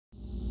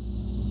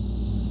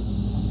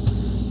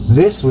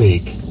This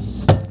week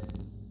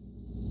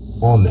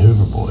on the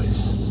Hoover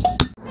Boys.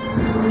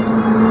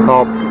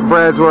 Oh,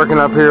 Brad's working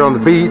up here on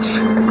the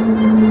beach.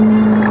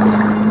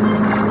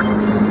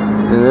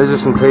 And those are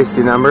some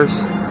tasty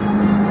numbers.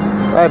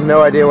 I have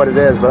no idea what it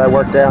is, but I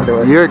worked down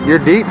to it. You're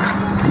deep.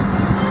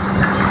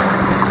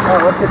 Oh,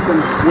 let's get some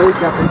wake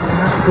up in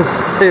here.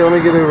 Hey, let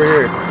me get over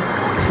here.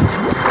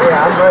 Yeah,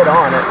 I'm right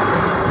on it.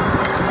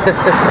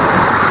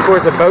 Of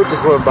course, a boat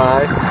just went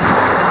by.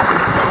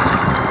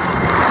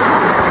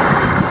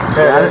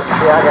 Yeah, I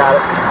got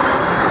it.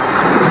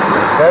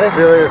 Ready?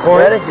 Feel your coin?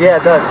 Ready? Yeah,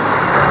 it does.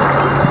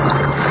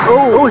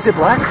 Oh, is it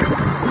black?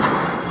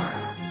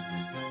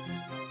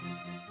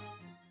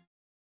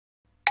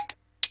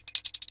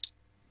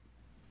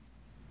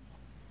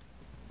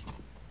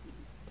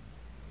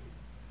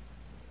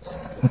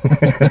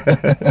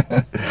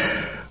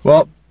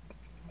 Well,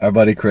 our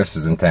buddy Chris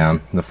is in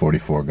town, the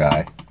 44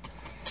 guy.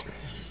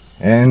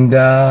 And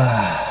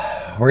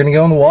we're going to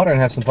go in the water and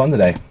have some fun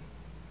today.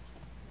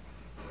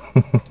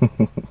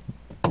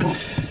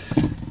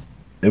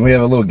 And we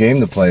have a little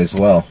game to play as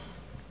well.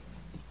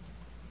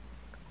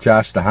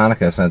 Josh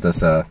DeHanuka sent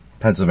us a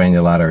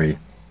Pennsylvania Lottery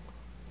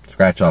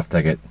scratch-off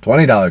ticket,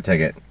 $20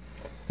 ticket.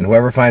 And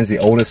whoever finds the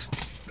oldest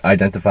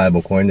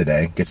identifiable coin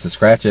today gets to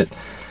scratch it.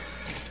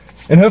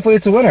 And hopefully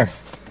it's a winner.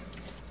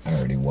 I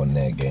already won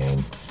that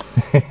game.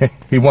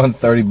 He won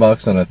 30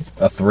 bucks on a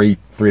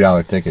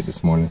 $3 ticket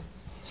this morning.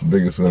 It's the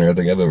biggest winner I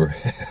think I've ever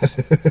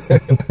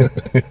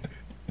had.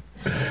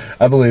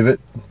 I believe it.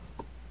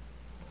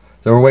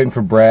 So we're waiting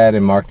for Brad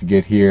and Mark to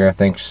get here. I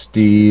think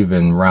Steve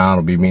and Ron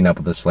will be meeting up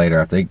with us later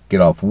after they get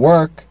off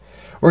work.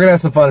 We're going to have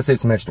some fun and say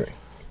some history.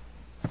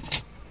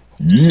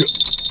 Yeah.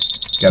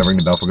 Gotta ring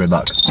the bell for good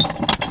luck.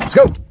 Let's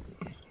go.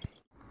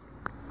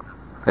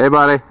 Hey,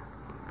 buddy.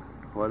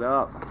 What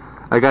up?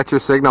 I got your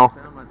signal.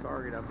 Found my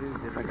target.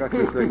 I got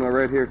your signal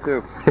right here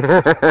too.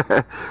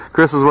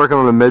 Chris was working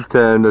on a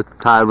mid-10. The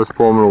tide was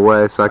pulling it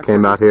away, so I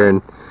came out here and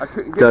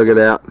dug it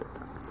out.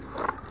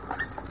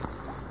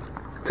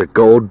 It's a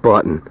gold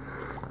button.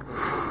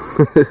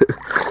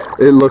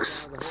 It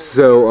looks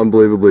so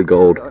unbelievably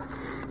gold.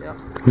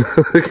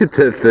 Look at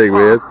that thing,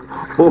 man.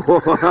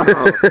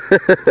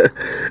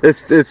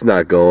 It's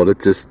not gold.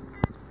 It just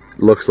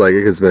looks like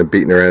it has been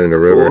beaten around in a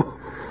river.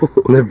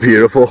 Isn't that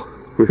beautiful?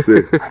 Let's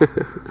see.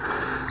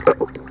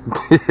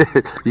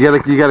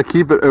 you gotta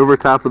keep it over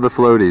top of the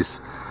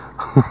floaties.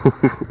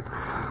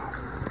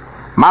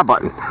 My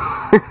button.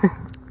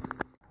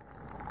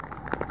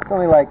 It's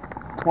only like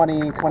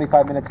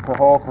 20-25 minutes per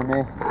hole for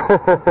me.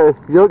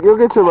 You'll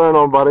get your learn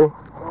on, buddy.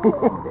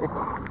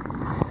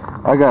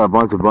 I got a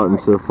bunch of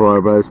buttons so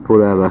far, but I just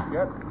pulled out a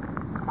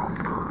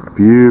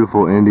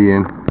beautiful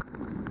Indian.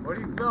 What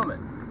are you filming?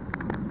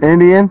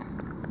 Indian,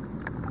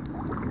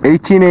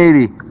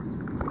 1880.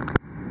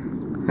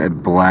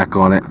 Had black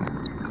on it.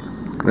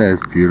 That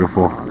is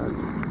beautiful.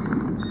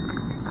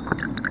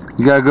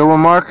 You got a good one,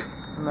 Mark?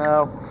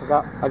 No,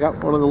 I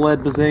got one of the lead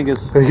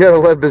bazingas. You got a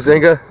lead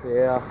bazinga?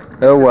 Yeah.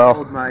 Oh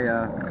well. My,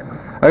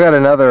 I got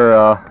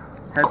another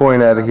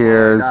coin out of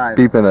here. It's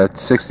beeping at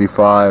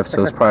 65,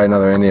 so it's probably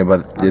another Indian,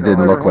 but it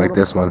didn't look like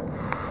this one.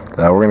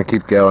 We're gonna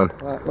keep going.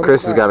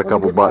 Chris has got a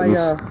couple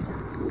buttons.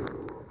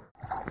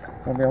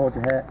 Want me to hold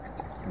your hat?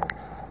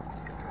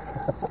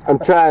 I'm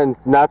trying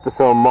not to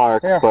film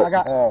Mark, but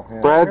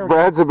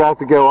Brad's about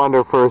to go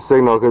under for a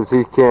signal because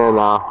he can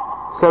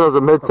settles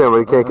a mid-10, but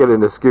he can't get in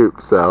the scoop.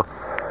 So,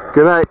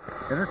 good night.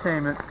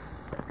 Entertainment.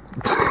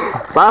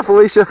 Bye,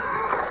 Felicia.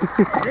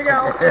 Here you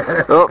go.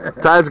 Oh,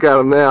 Tide's got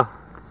him now.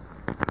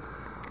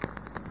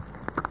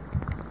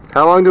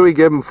 How long do we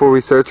give him before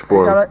we search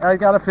for him? I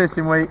got a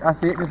fishing weight. I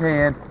see it in his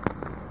hand.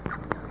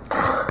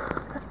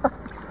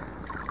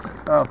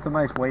 Oh, it's a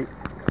nice weight.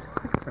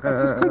 I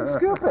just couldn't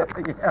scoop it.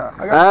 Yeah.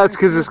 That's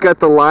because it's got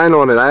the line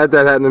on it. I had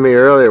that happen to me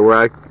earlier where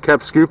I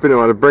kept scooping it.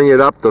 When I bring it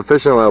up, the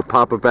fishing line will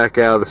pop it back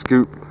out of the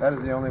scoop. That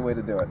is the only way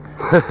to do it.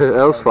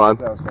 That was fun.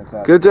 That was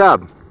fantastic. Good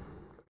job.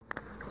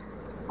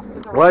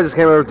 Well, I just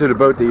came over to the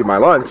boat to eat my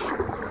lunch.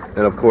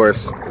 And of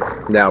course,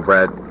 now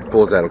Brad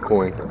pulls out a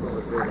coin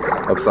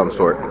of some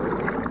sort.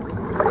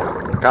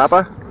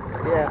 Copper?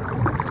 Yeah,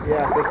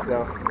 I think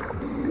so.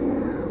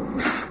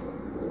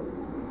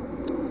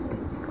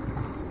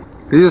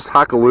 Did you just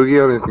hock a loogie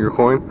on your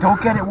coin?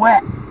 Don't get it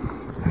wet.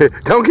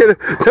 Don't get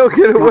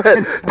it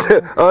wet.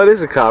 Oh, it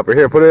is a copper.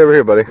 Here, put it over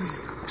here, buddy.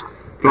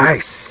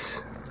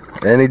 Nice.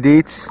 Any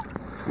deets?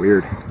 It's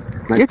weird.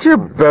 Nice. Get your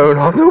bone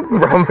off. Don't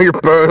rumble your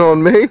bone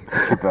on me.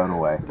 Get your bone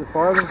away. Is it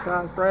farther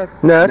than Fred?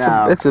 No,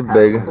 it's a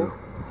big.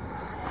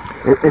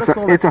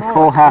 It's a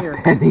full half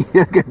penny.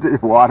 Look at the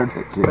water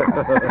that's here.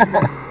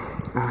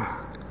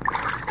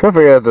 Trying to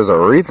figure out if there's a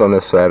wreath on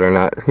this side or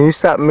not. Can you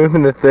stop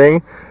moving the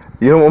thing?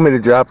 You don't want me to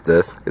drop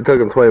this. It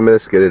took him 20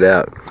 minutes to get it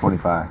out.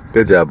 25.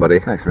 Good job, buddy.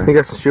 Thanks, man. You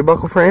got some shoe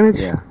buckle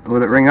framage? Yeah.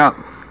 Let it ring up.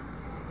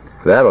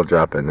 That'll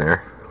drop in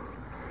there.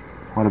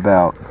 What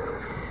about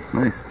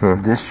Nice.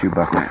 this shoe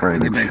buckle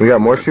framage? We got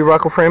more shoe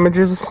buckle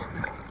framages?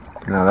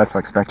 No, that's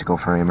like spectacle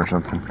frame or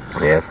something.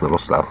 Yeah, it's little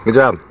stuff. Good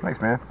job.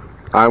 Thanks, man.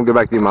 I'm going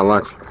back to eat my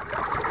lunch.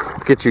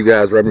 Get you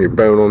guys rubbing your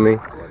bone on me.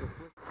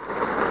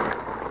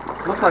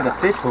 Looks like a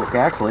fish hook,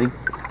 actually.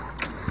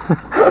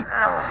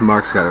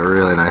 Mark's got a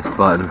really nice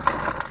button.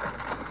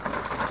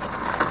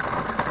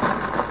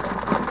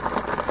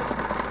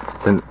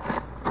 It's a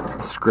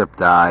script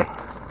die,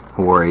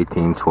 War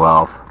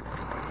 1812.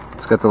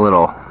 It's got the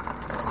little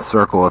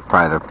circle with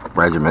probably the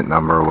regiment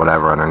number or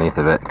whatever underneath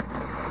of it.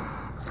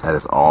 That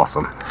is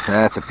awesome.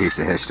 That's a piece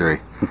of history.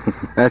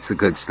 That's the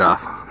good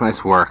stuff.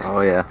 Nice work.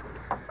 Oh, yeah.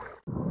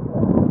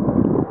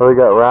 We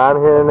got Ron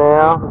here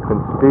now,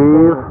 and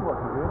Steve,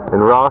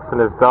 and Ross and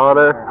his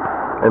daughter,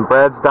 and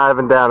Brad's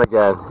diving down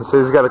again. He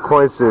says he's got a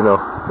coin signal.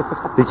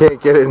 He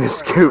can't get it in his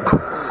scoop.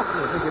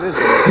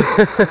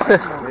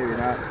 Maybe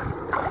not.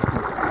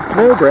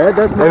 No, Brad,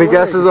 that's my Any leg.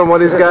 guesses on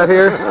what he's got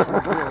here?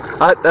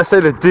 I say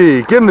the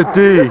D. Give him the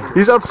D.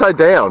 He's upside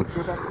down.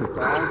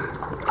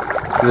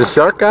 Has the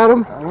shark got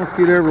him? I want to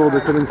scoot over a little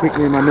bit so it doesn't kick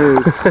me in my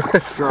nose.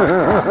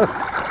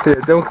 Yeah,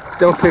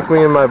 don't kick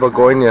me in my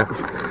begonia.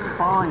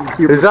 Fine.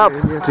 He's up.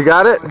 You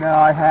got it? No,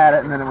 I had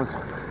it and then it was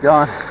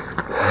gone.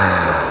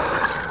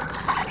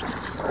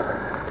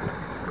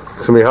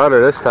 It's gonna be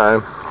harder this time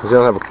because you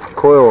don't have a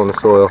coil in the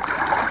soil.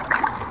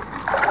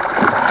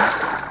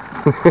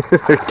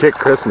 Kick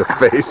Chris in the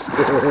face.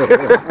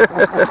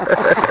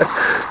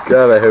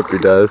 God, I hope he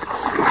does.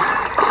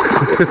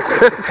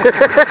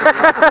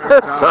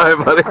 Sorry,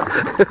 buddy.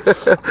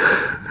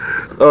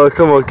 Oh,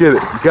 come on, get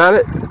it. Got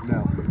it?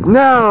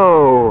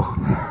 No.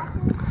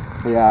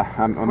 Yeah,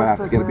 I'm gonna have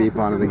to get a beep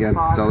on it again.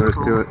 That's all there is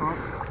to it.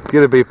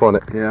 Get a beep on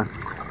it. Yeah.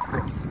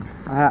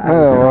 I have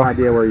no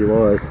idea where you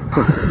was.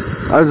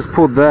 I just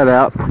pulled that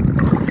out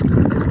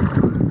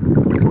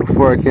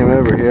before I came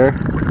over here.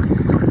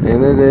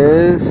 And it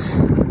is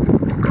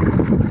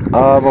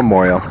a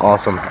memorial.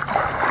 Awesome.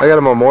 I got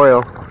a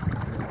memorial.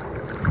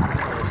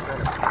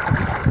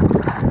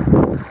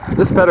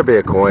 This better be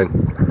a coin.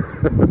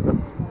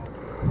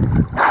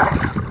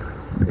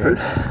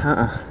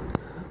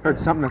 Heard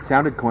something that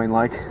sounded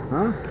coin-like.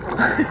 Huh?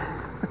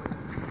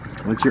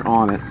 Once you're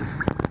on it.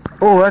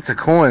 Oh, that's a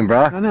coin,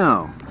 bro. I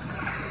know.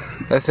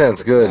 That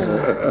sounds good.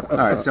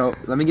 Alright, so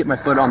let me get my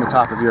foot on the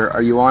top of your...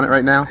 Are you on it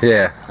right now?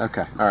 Yeah.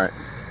 Okay, alright.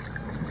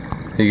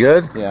 You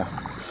good? Yeah.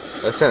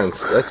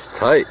 That's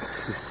tight.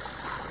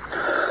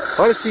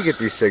 Why does he get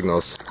these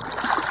signals?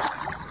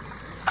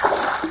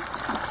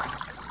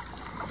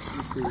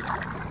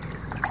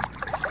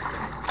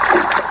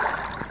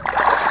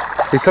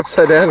 He's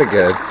upside down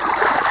again.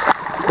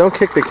 Don't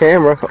kick the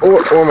camera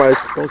or my.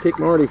 Don't kick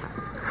Marty.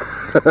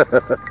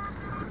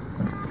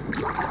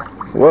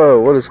 Whoa,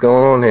 what is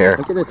going on here?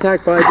 I'm getting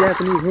attacked by a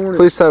Japanese hornet.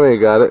 Please tell me you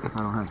got it. I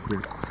don't have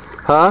to.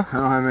 Huh? I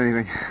don't have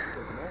anything.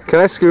 Can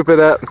I scoop it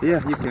out?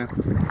 Yeah, you can.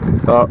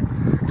 Oh,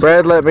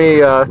 Brad, let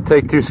me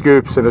take 2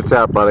 scoops and it's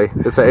out, buddy.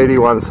 It's an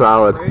 81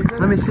 solid.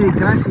 Let me see.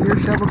 Can I see your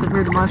shovel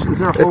compared to mine? Is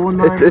there a hole in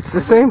mine? It's the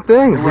same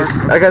thing.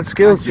 I got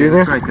skills, Junior.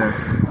 It's right there.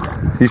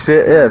 You see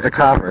it? Yeah, it's a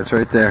copper. It's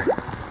right there.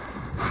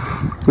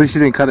 At least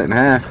you didn't cut it in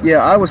half.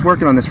 Yeah, I was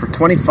working on this for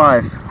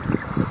 25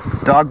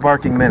 dog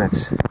barking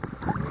minutes.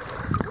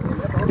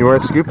 You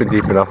weren't scooping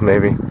deep enough,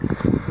 maybe.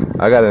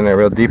 I got in there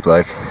real deep,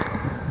 like.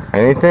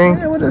 Anything?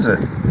 Yeah, what is it?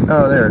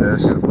 Oh, there it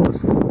is.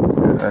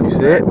 That's You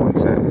see it? 1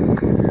 cent.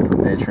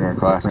 H&R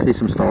Classic. I see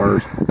some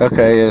stars.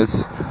 Okay,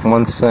 it's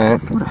 1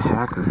 cent. What a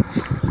hacker.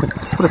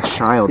 What a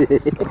child.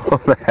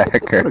 What a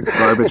hacker. What a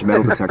garbage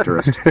metal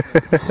detectorist.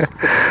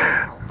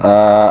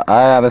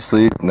 I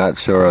honestly not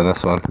sure on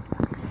this one.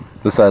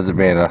 Besides it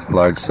being a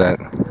large cent.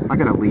 I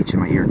got a leech in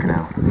my ear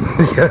canal.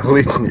 You got a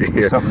leech in your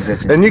ear. Something's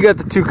itching. And you got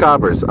the 2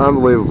 coppers.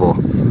 Unbelievable.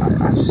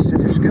 I just sit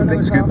there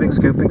scooping, scooping,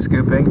 scooping,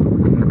 scooping.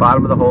 In the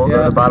bottom of the hole, go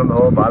to the bottom of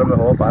the hole, bottom of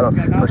the hole, bottom.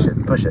 Push it,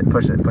 push it,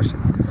 push it, push it.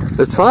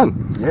 It's fun.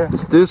 Yeah.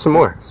 Let's do some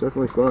more. It's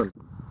certainly fun.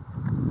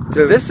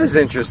 So this is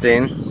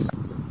interesting.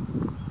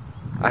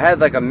 I had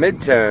like a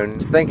mid-tone,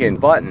 thinking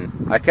button.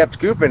 I kept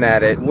scooping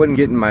at it, wouldn't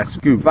get in my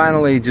scoop.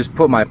 Finally, just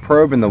put my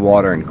probe in the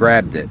water and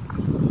grabbed it.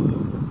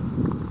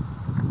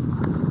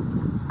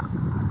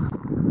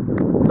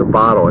 It's a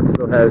bottle. It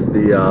still has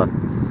the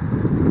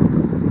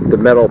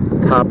metal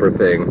topper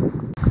thing.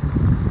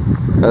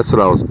 That's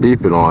what I was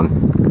beeping on.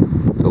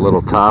 The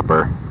little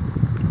topper.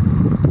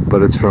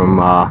 But it's from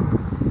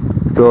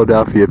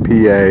Philadelphia,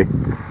 PA.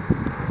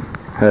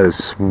 That is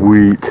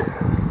sweet.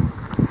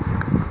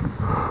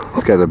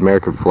 It's got an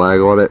American flag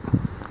on it.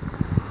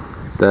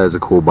 That is a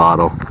cool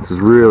bottle. This is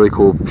really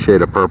cool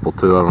shade of purple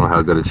too. I don't know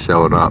how good it's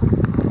showing up.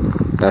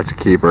 That's a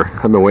keeper.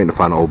 I've been waiting to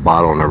find an old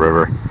bottle in the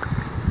river.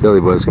 Billy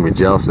Boy's gonna be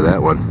jealous of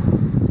that one.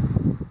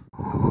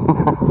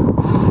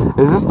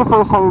 Is this the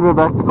first time you've been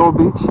back to Gold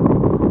Beach?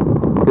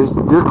 Because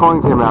your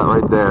coin came out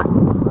right there.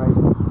 Right.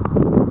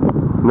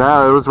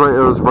 No, it was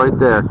right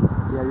there.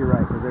 Yeah, you're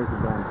right, because there's the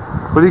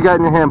bend. What do you got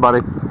in your hand,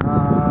 buddy?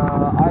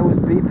 I was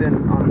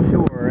beeping on the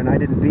shore, and I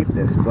didn't beep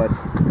this, but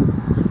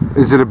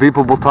Is it a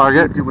beepable I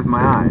target? beeped it with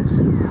my eyes.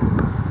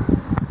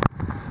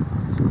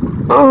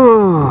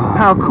 Oh,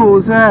 How cool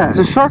is that? it's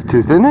a shark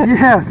tooth, isn't it?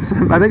 Yeah,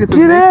 I think it's a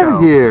Get mako. out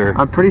of here.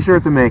 I'm pretty sure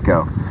it's a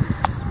mako.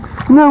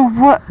 No,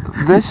 what?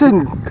 They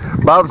shouldn't.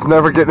 Bob's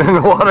never getting in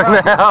the water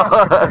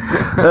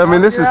now. I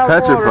mean, this is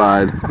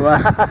petrified.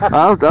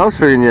 I was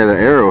figuring you had an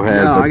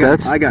arrowhead, No, but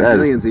I got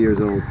millions of years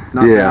old,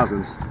 not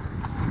thousands.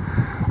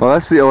 Well,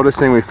 that's the oldest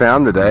thing we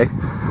found today.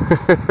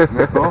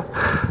 Cool?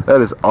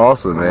 That is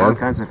awesome, man.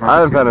 I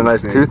haven't found a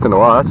nice tooth in a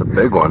while. That's a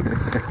big one.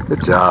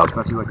 Good job.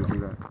 Thought you'd like to see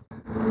that.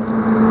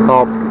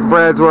 Oh,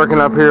 Brad's working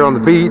up here on the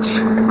beach.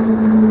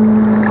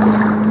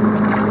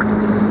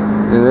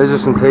 And those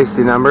are some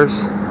tasty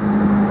numbers.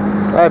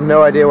 I have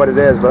no idea what it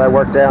is, but I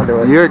worked down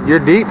to it. You're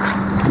deep.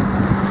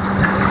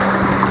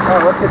 Oh,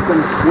 let's get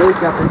some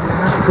wake up in here.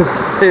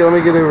 Hey, let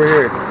me get over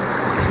here.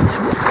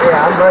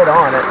 Yeah, I'm right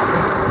on it.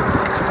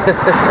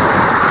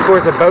 Of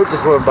course, a boat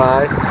just went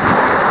by.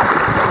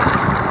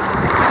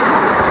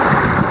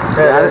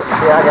 Got it?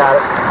 Yeah, I got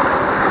it.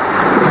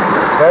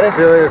 Ready?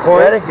 Feel like a coin?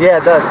 Ready? Yeah,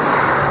 it does.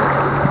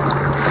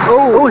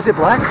 Oh, is it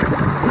black?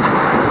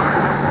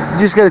 You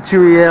just got a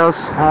chewy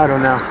else. I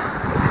don't know.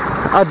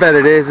 I bet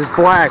it is. It's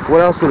black.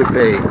 What else would it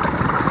be?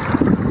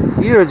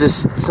 You're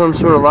just some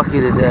sort of lucky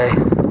today.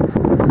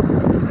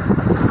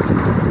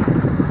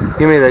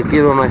 Give me that.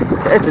 Give me my.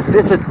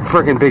 It's a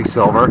freaking big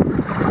silver.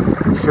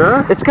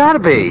 Sure? It's gotta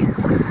be.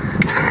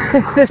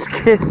 This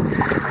kid.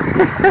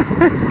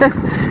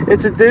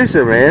 It's a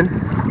deucer, man.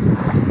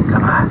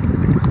 Come on.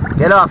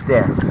 Get off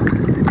there.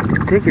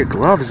 Take your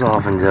gloves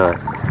off and do it.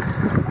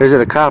 Or is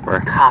it a copper?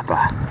 Copper.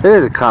 It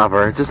is a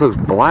copper. It just looks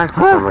black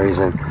for some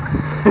reason.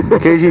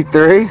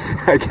 KG3?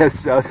 I guess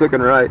so. I was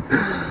looking right.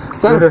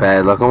 It's not a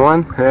bad looking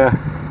one. Yeah.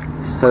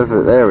 So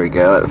there we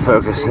go. Let it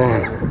focus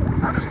in.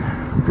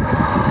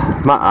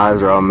 My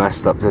eyes are all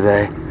messed up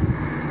today.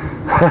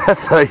 I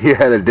thought you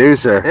had a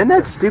deucer. Isn't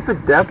that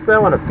stupid depth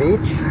though on a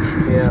beach?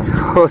 Yeah.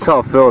 Well, it's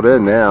all filled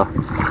in now.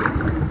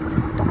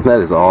 That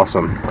is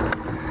awesome.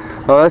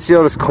 Well, that's the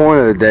oldest coin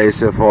of the day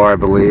so far, I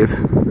believe.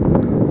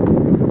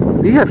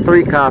 You got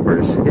 3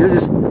 coppers. You're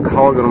just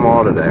hogging them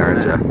all today,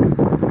 aren't you?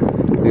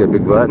 You got a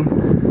big button?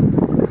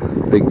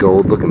 Big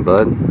gold looking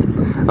button.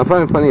 I'm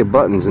finding plenty of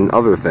buttons and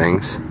other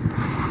things.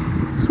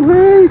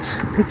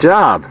 Sweet! Good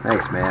job.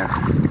 Thanks, man.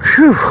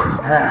 Whew.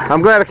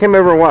 I'm glad I came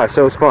over and watched.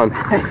 That was fun.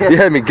 You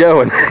had me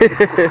going.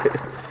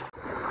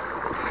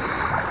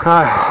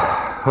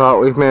 Well,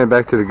 we've made it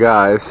back to the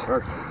guys.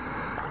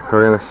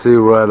 We're going to see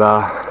what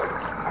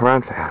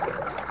Ron found.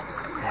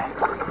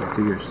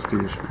 Do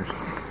yours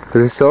first.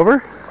 Is it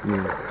silver?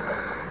 Yeah.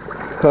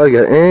 Oh, you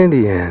got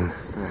Indian.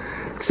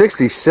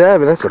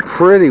 67, that's a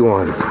pretty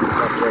one.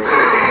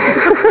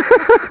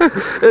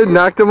 It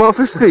knocked him off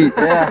his feet.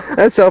 Yeah.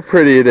 That's how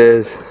pretty it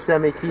is.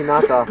 Semi-key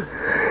knockoff.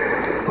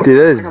 Dude,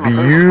 that is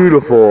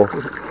beautiful. Oh,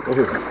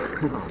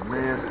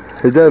 man.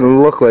 It doesn't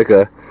look like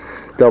a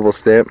double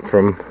stamp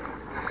from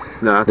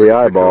the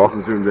eyeball.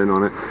 Zoomed in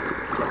on it.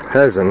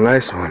 That is a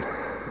nice one.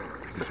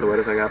 It's the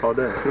wettest I got all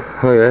day.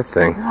 Look at that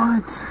thing.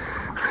 What?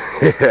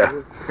 Yeah.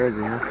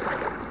 Crazy, huh?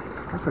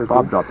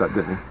 Bob dropped that,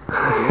 didn't he?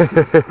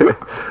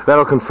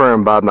 That'll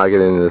confirm Bob not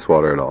getting into this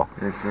water at all.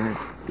 That's it.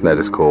 That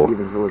is cool.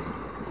 Even if it was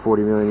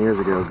 40 million years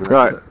ago.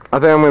 Alright, I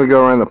think I'm going to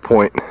go around the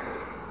point.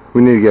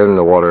 We need to get in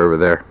the water over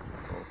there.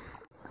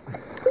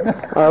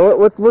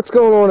 Alright, what's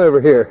going on over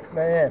here?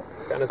 Man,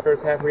 found his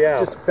first half real.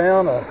 Just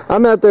found a.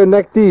 I'm out there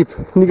neck deep,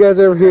 and you guys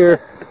over here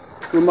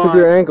with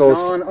your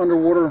ankles.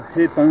 Non-underwater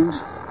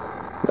headphones.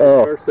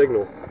 Oh, First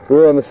signal.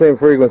 we're on the same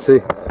frequency.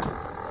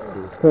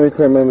 Let me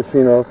turn my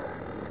machine off.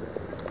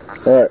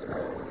 Alright.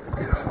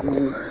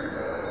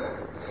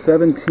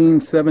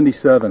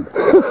 1777. Get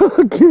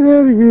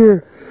out of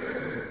here.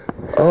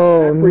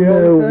 Oh,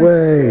 no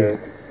way.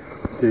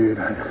 Dude,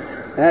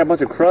 it had a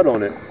bunch of crud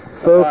on it.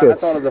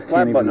 Focus. I thought it was a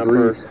flat button at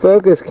first.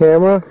 Focus,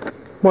 camera.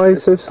 Why are you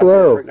so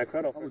slow? I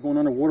was going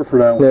underwater for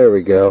that one. There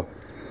we go.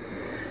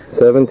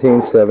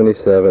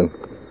 1777.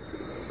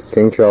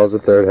 King Charles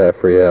III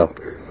half real.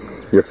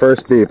 Your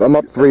first beep. I'm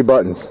up 3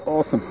 buttons.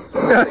 Awesome.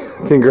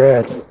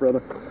 Congrats. Brother.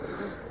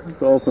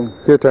 That's awesome.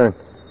 Your turn.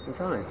 I'm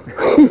trying.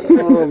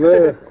 Oh,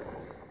 man.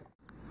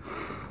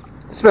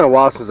 It's been a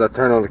while since I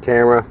turned on the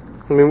camera.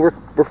 I mean, we're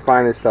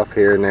finding stuff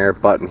here,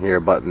 button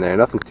there.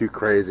 Nothing too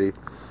crazy. I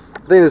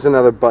think there's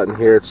another button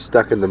here. It's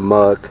stuck in the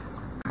mud.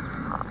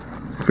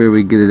 Figured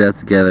we get it out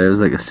together. It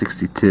was like a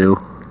 62.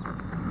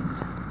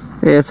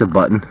 Yeah, it's a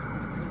button.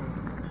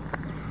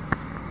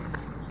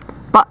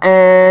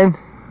 Button!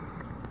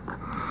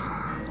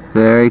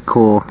 Very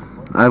cool.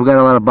 I've got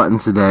a lot of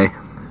buttons today.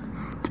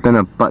 It's been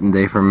a button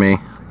day for me.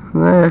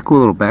 Cool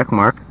little back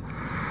mark.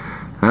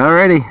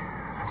 Alrighty.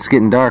 It's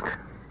getting dark.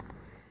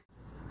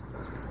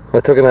 I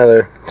took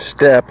another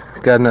step.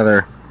 Got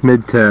another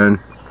mid-tone.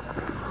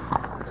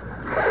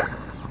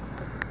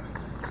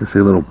 Just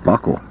a little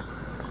buckle.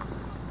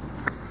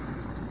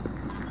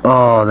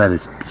 Oh, that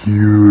is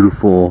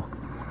beautiful.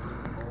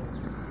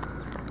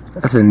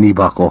 That's a knee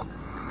buckle.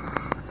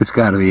 It's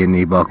got to be a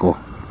knee buckle.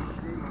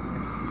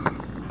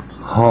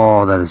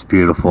 Oh, that is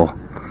beautiful.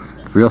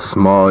 Real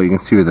small. You can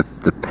see where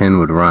the pin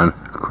would run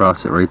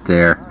across it right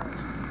there.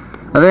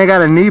 I think I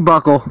got a knee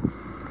buckle.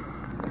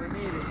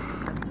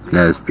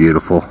 That is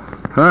beautiful.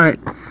 All right.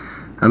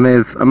 I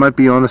might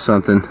be onto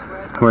something.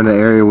 We're in an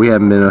area we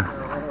haven't been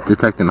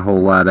detecting a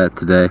whole lot at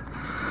today.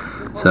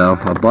 So,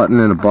 a button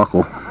and a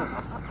buckle.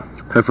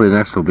 Hopefully the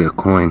next will be a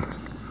coin.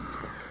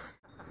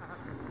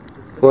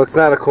 Well, it's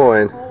not a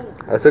coin.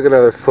 I took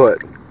another foot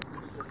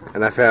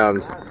and I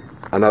found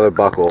another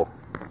buckle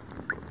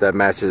that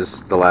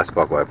matches the last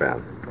buckle I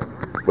found,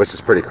 which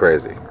is pretty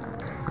crazy.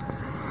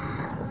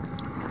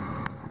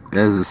 It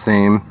is the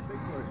same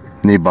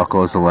knee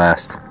buckle as the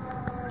last.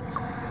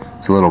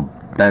 It's a little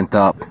bent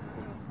up,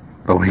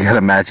 but we got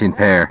a matching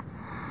pair.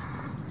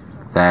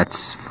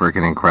 That's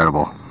freaking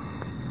incredible.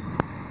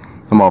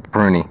 I'm all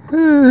pruny.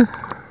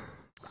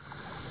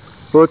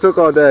 Well, it took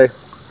all day.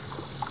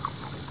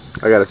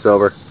 I got a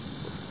silver.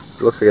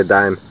 It looks like a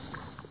dime.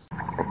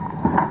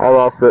 I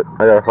lost it.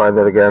 I gotta find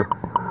it again.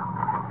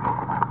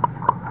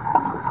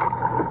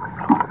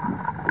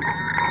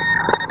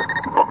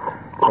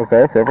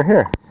 Okay, it's over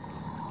here.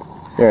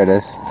 There it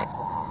is.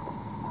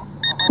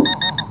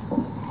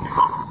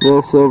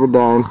 Little silver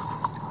dime.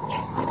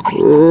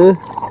 Yeah.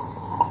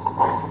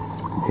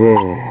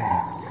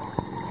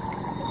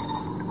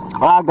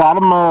 I got a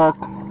mark.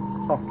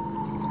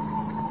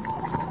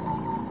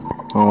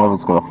 I don't know if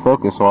it's going to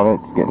focus on it.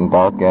 It's getting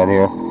dark out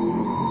here.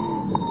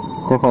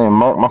 Definitely a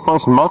mark. My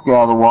first mark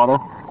out of the water.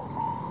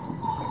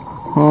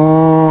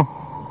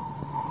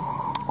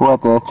 We'll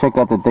have to check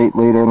out the date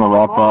later and the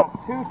wrap up.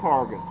 2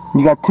 targets.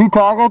 You got 2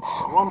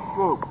 targets? 1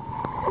 scoop.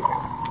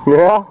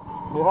 Yeah?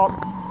 Yep.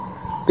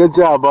 Good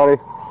job,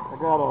 buddy. I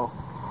got a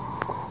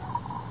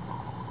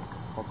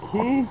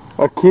key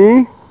A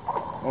key?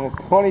 and a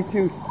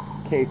 22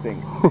 casing.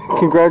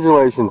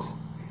 Congratulations.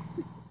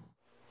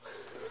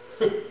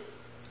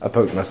 I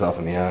poked myself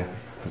in the eye.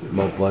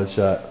 My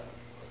bloodshot.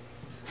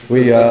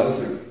 We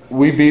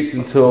beeped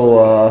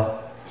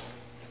until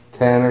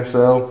 10 or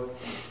so.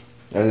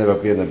 I ended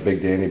up getting a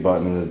big dandy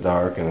button in the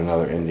dark and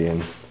another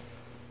Indian.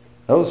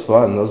 That was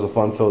fun. That was a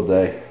fun-filled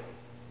day.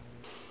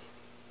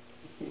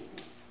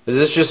 Is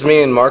this just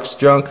me and Mark's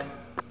junk?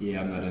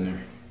 Yeah, I'm not in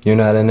there. You're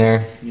not in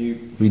there?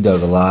 We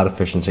dug a lot of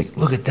fish and chicken.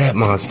 Look at that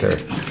monster.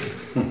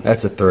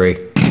 That's a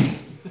 3.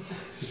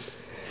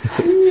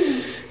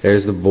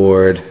 There's the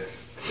board.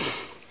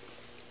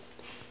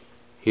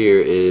 Here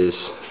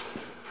is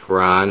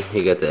Ron.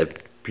 He got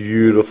that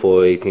beautiful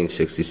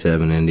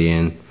 1867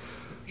 Indian.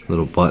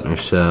 Little button or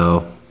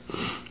so.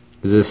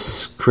 Is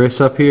this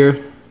Chris up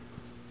here?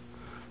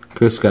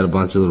 Chris got a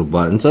bunch of little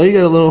buttons. Oh, you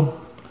got a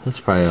little... That's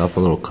probably off a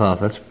little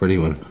cuff. That's a pretty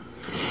one.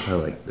 I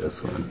like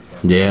this one.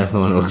 Yeah, the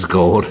one that looks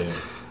gold.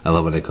 I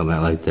love when they come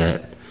out like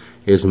that.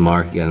 Here's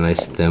Mark. You got a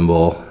nice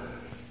thimble.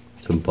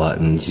 Some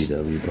buttons.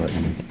 GW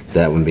button.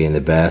 That one being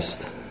the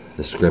best.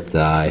 The script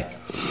eye.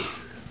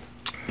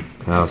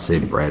 I'll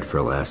save bread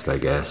for last, I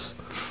guess.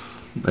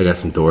 I got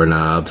some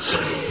doorknobs.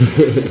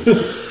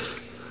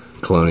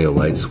 Colonial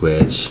light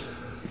switch.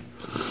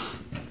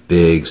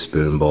 Big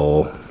spoon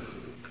bowl.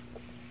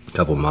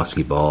 Couple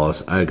musky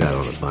balls. I got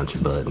on a bunch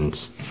of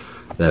buttons.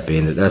 That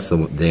being that's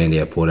the dandy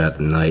I pulled out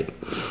tonight.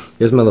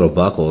 Here's my little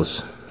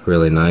buckles.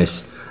 Really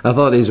nice. I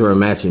thought these were a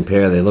matching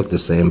pair. They look the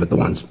same, but the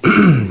one's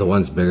the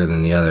one's bigger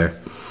than the other.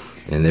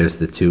 And there's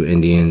the 2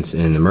 Indians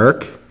in the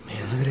Merc.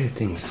 Man, look at that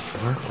thing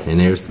sparkle. And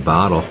there's the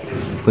bottle.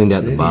 Cleaned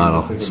out the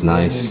bottle. It's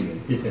nice.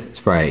 It's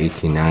probably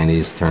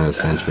 1890s, turn of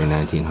the century,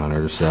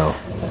 1900 or so.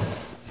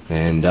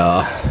 And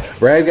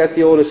Brad got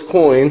the oldest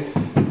coin.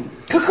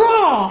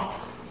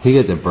 He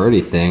got the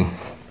birdie thing.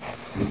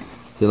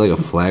 Is it like a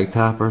flag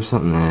top or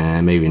something? Nah,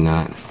 maybe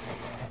not.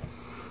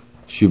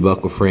 Shoe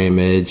buckle frame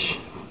edge.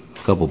 A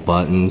couple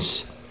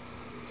buttons.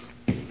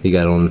 He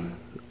got on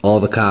all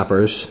the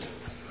coppers.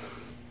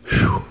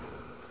 Whew.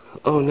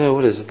 Oh no,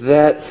 what is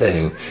that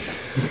thing?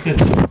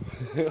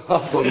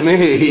 Off of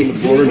me. He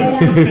said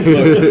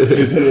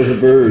it was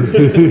a bird.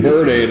 A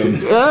bird ate him.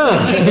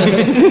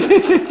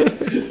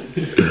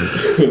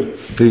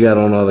 He got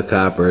on all the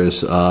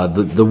coppers.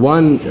 The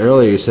one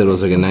earlier you said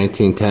was like a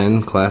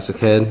 1910 classic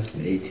head.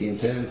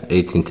 1810.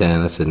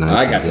 1810. That's a 1910.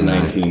 I got the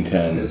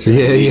 1910.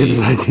 Yeah, he had the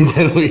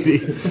 1910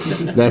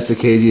 Wheatie. That's the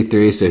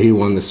KG3, so he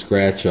won the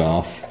scratch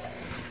off.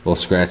 We'll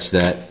scratch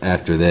that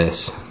after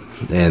this.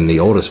 And the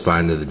oldest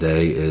find of the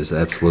day is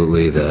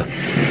absolutely the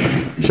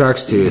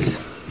Shark's Tooth.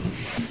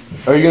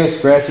 Are you going to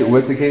scratch it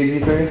with the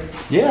KG3?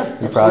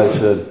 Yeah. You probably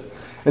should.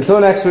 Until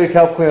next week,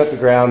 help clean up the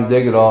ground,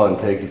 dig it all, and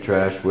take your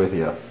trash with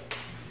you.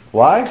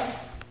 Why?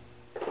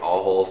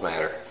 All holes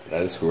matter.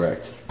 That is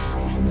correct.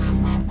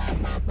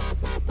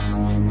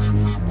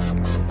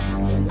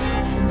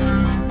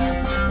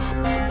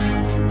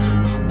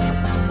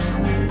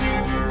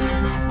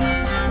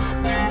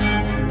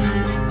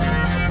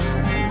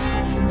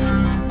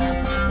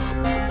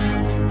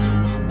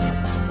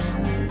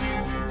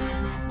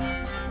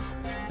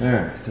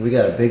 Alright, so we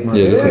got a big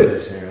money Yeah, bonus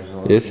this here as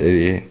well. Yes,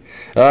 88.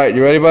 All right,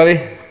 you ready, buddy?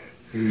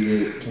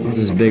 This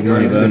is big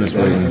money bonus,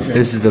 baby.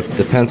 This is the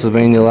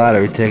Pennsylvania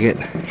lottery ticket.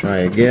 Try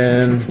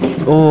again.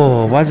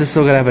 Oh, why does it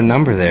still gotta have a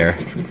number there?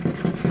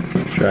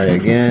 Try Oh,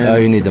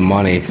 again. you need the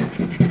money.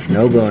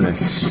 No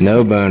bonus.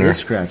 No boner. This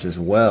scratch as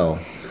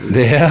well.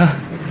 Yeah.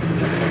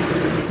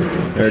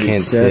 37,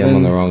 Can't see, I'm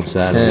on the wrong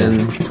side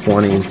of 10,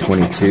 20,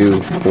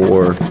 22,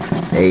 4,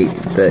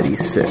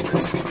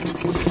 8:36.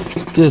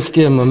 Just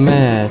give him a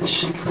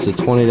match. It's a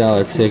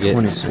 $20 ticket.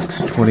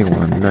 26,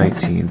 21,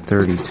 19,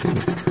 32,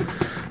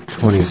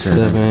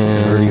 27,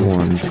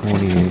 31,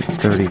 28,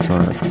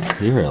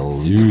 35. You're a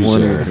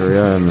loser. 23.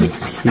 I'm a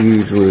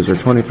huge loser.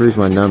 23 is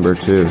my number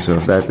too, so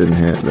if that didn't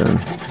hit, then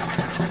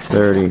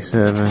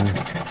 37,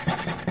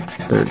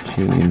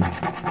 13,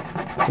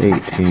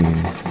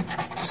 18,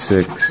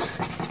 6,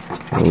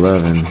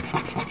 11,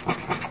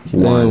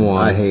 1.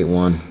 I hate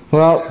 1.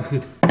 Well,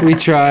 we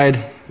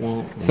tried.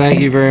 Thank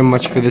you very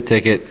much for the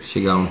ticket.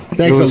 She gone.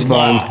 Thanks, it was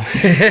fun.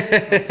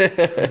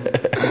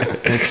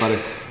 Thanks, buddy.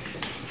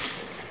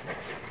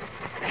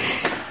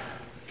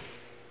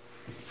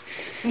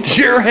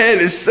 Your head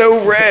is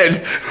so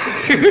red.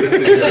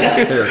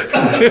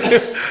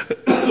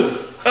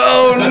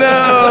 Oh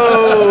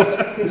no!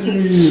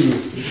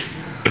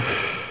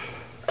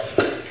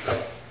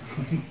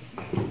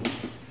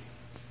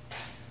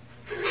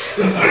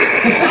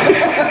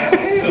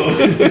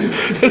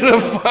 It's a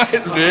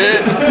fine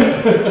bit.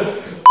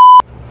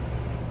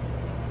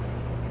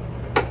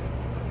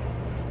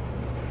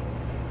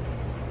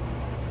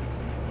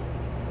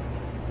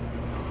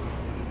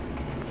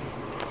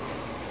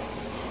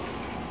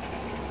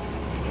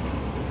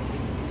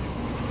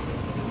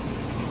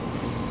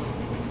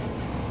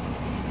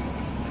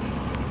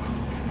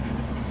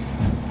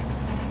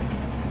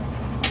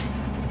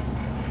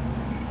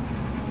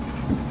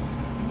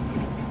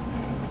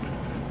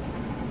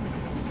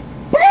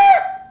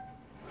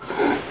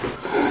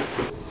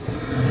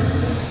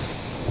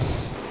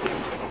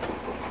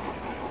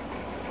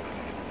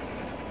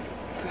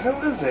 What the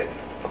hell is it?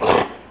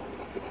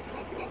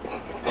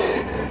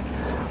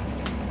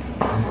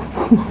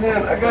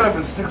 Man, I got up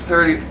at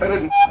 6:30. I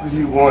didn't with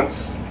you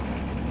once.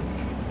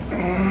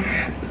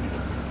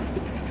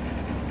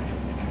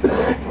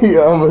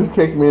 You almost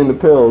kicked me in the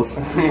pills.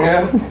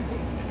 Yeah?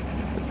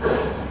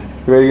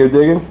 You ready to go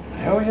digging?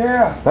 Hell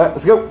yeah. Alright,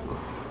 let's go.